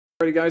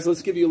Alrighty guys,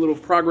 let's give you a little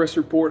progress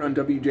report on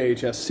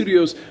WJHS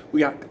Studios.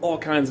 We got all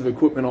kinds of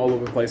equipment all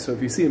over the place, so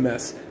if you see a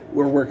mess,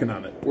 we're working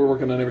on it. We're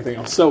working on everything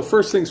else. So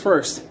first things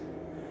first,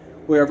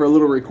 we have our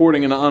little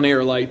recording and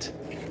on-air light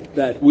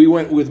that we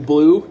went with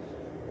blue,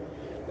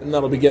 and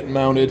that'll be getting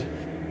mounted.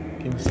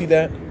 Can you see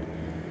that?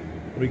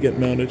 It'll be getting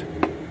mounted.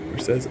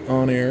 It says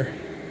on-air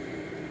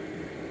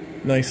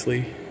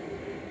nicely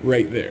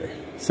right there.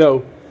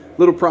 So,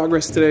 little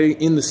progress today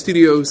in the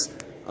studios.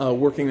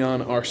 Working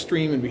on our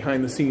stream and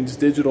behind the scenes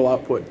digital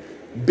output.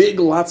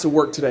 Lots of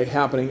work today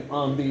happening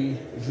on the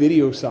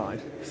video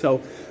side.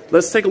 So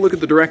let's take a look at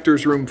the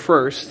director's room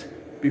first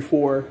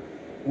before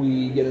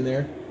we get in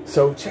there.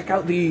 So check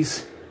out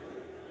these.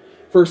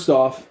 First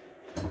off,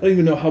 I don't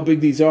even know how big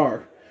these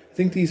are. I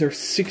think these are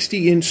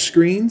 60-inch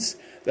screens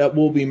that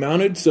will be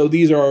mounted. So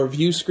these are our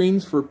view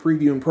screens for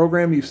preview and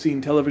program. You've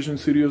seen television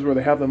studios where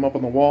they have them up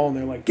on the wall and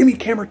they're like, give me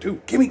camera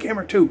 2, give me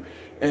camera 2.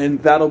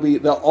 And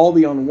they'll all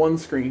be on one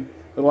screen.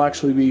 It'll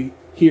actually be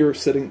here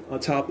sitting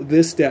on top of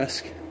this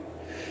desk.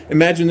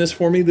 Imagine this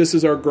for me. This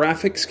is our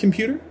graphics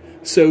computer.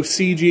 So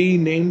CG,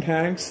 name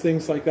tags,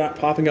 things like that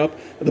popping up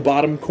at the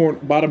bottom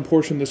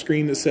portion of the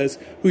screen that says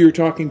who you're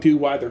talking to,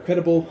 why they're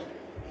credible.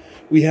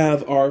 We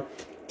have our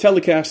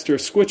Telecaster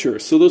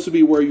switchers. So those would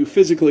be where you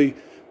physically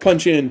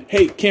punch in,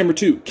 hey, camera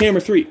 2,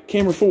 camera 3,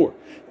 camera 4,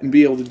 and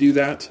be able to do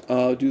that,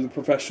 do the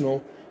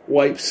professional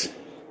wipes,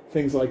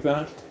 things like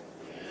that.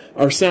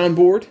 Our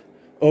soundboard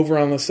over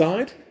on the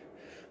side.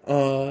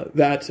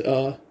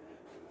 That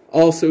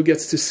also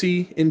gets to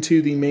see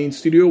into the main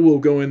studio. We'll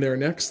go in there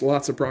next.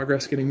 Lots of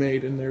progress getting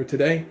made in there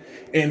today.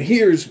 And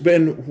here's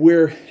been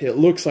where it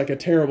looks like a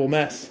terrible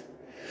mess.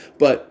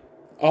 But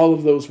all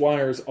of those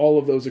wires, all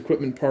of those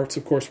equipment parts,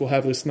 of course, will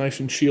have this nice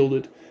and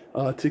shielded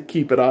to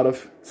keep it out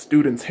of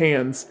students'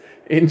 hands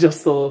in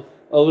just a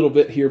little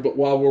bit here. But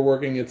while we're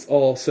working, it's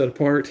all set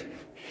apart.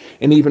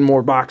 And even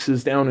more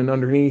boxes down and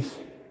underneath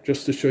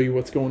just to show you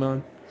what's going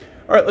on.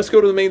 All right, let's go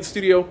to the main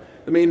studio.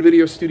 The main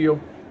video studio,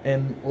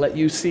 and let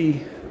you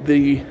see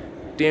the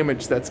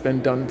damage that's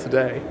been done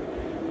today.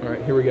 All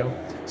right, here we go.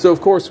 So,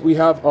 of course, we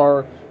have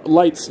our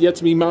lights yet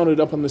to be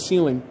mounted up on the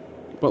ceiling,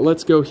 but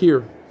let's go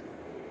here.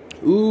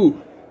 Ooh,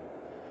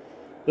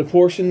 the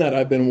portion that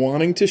I've been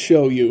wanting to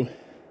show you.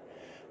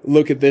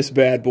 Look at this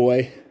bad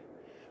boy.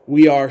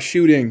 We are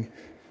shooting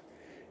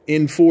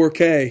in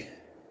 4K.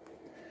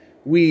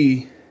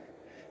 We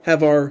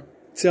have our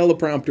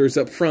teleprompters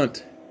up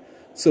front,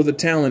 so the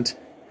talent,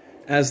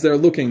 as they're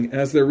looking,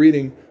 as they're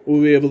reading,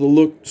 we'll be able to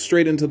look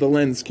straight into the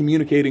lens,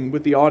 communicating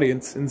with the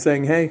audience and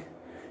saying, hey,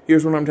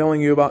 here's what I'm telling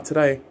you about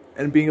today,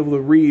 and being able to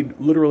read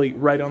literally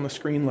right on the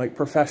screen like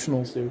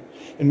professionals do.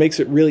 It makes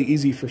it really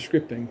easy for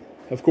scripting.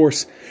 Of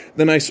course,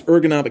 the nice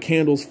ergonomic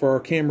handles for our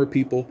camera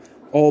people,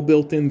 all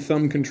built-in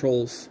thumb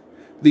controls.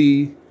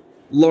 The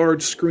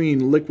large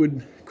screen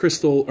liquid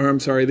crystal, or I'm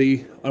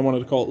sorry, I wanted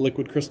to call it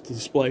liquid crystal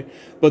display,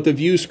 but the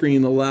view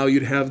screen will allow you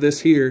to have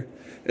this here,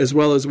 as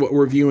well as what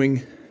we're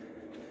viewing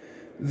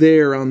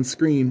there on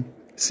screen.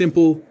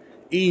 Simple,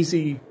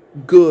 easy,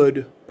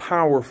 good,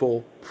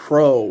 powerful,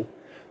 pro.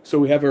 So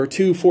we have our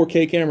two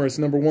 4K cameras,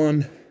 number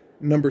 1,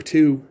 number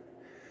 2,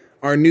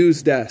 our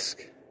news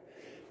desk.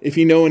 If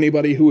you know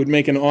anybody who would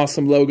make an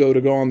awesome logo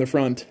to go on the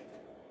front,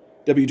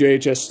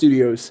 WJHS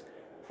Studios,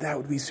 that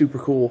would be super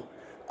cool.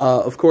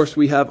 Of course,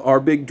 we have our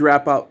big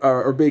drop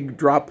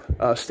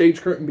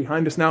stage curtain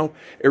behind us now.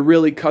 It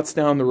really cuts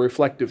down the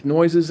reflective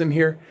noises in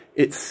here.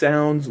 It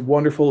sounds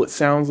wonderful. It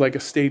sounds like a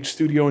stage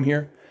studio in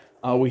here.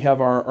 We have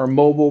our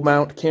mobile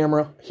mount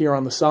camera here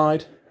on the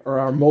side, or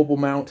our mobile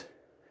mount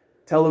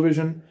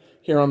television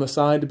here on the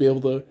side to be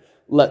able to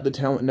let the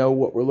talent know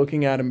what we're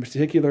looking at in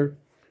particular.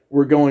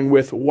 We're going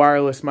with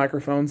wireless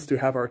microphones to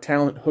have our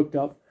talent hooked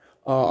up.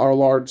 Our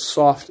large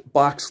soft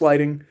box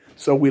lighting,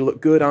 so we look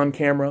good on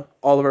camera.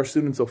 All of our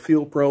students will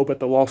feel pro,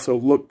 but they'll also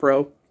look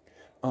pro.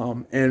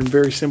 And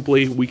very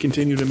simply, we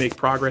continue to make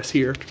progress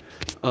here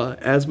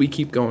as we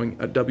keep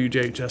going at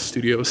WJHS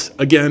Studios.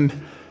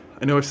 Again,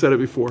 I know I've said it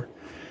before,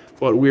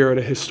 but we are at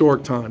a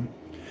historic time,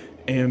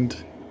 and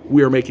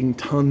we are making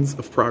tons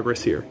of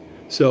progress here.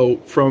 So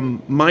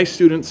from my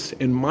students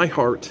and my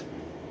heart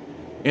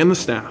and the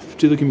staff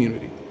to the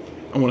community,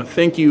 I want to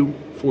thank you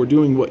for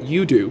doing what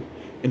you do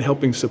and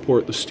helping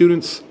support the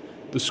students,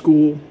 the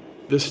school,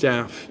 the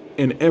staff,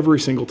 in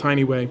every single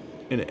tiny way,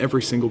 in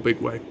every single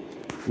big way.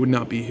 Would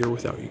not be here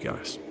without you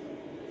guys.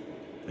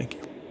 Thank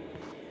you.